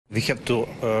We have to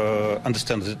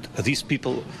understand that these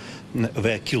people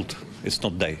were killed. It's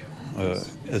not die.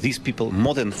 These people,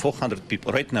 more than 400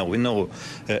 people, right now we know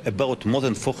about more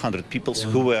than 400 people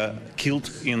who were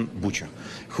killed in Bucha,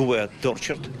 who were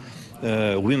tortured,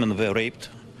 women were raped,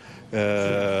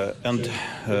 and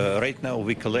right now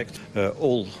we collect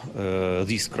all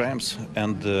these crimes,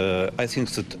 and I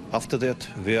think that after that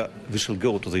we shall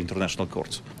go to the international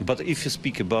courts. But if you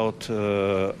speak about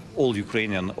all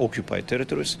Ukrainian occupied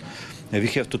territories, we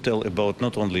have to tell about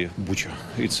not only Bucha,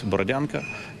 it's Borodyanka,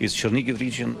 it's Chernigiv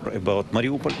region, about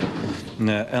Mariupol,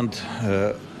 and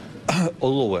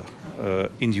all over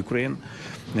in Ukraine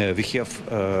we have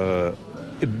a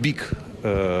big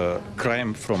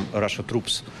crime from Russia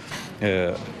troops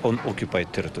on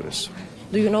occupied territories.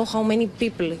 Do you know how many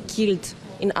people killed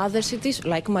in other cities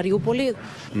like Mariupol?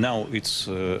 Now it's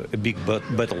a big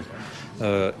battle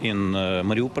in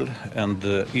Mariupol, and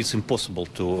it's impossible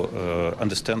to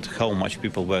understand how much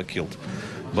people were killed.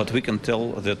 But we can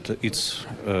tell that it's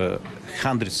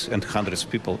hundreds and hundreds of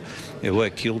people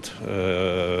were killed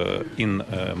in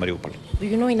Mariupol. Do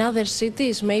you know in other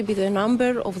cities maybe the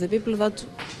number of the people that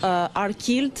are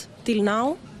killed till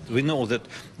now? We know that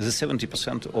the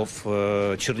 70% of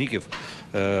Chernigiv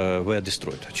were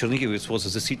destroyed. Chernigiv was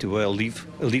the city where lived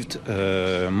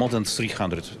more than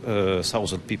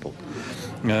 300,000 people.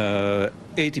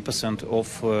 80%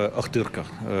 of Ahtyrka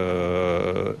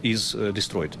is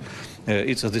destroyed.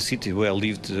 It's the city where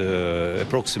lived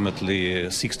approximately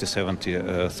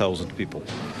 60,000-70,000 people.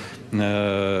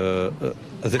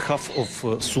 The half of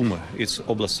Sumy, its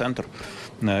Oblast center,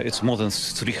 it's more than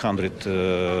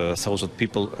 300,000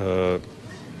 people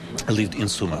lived in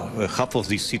Sumy. Half of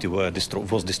this city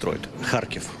was destroyed.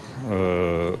 Kharkiv,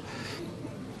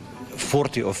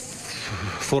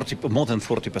 more than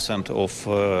 40% of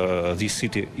this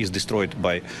city is destroyed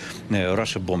by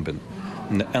Russia bombing,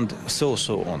 and so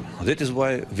on. That is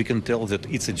why we can tell that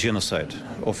it's a genocide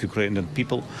of Ukrainian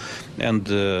people, and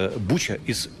Bucha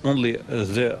is only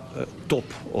the top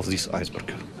of this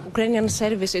iceberg. Ukrainian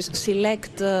services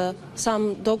select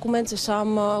some documents,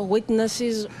 some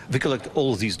witnesses. We collect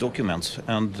all these documents,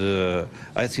 and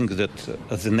I think that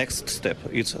the next step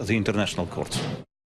is the international courts.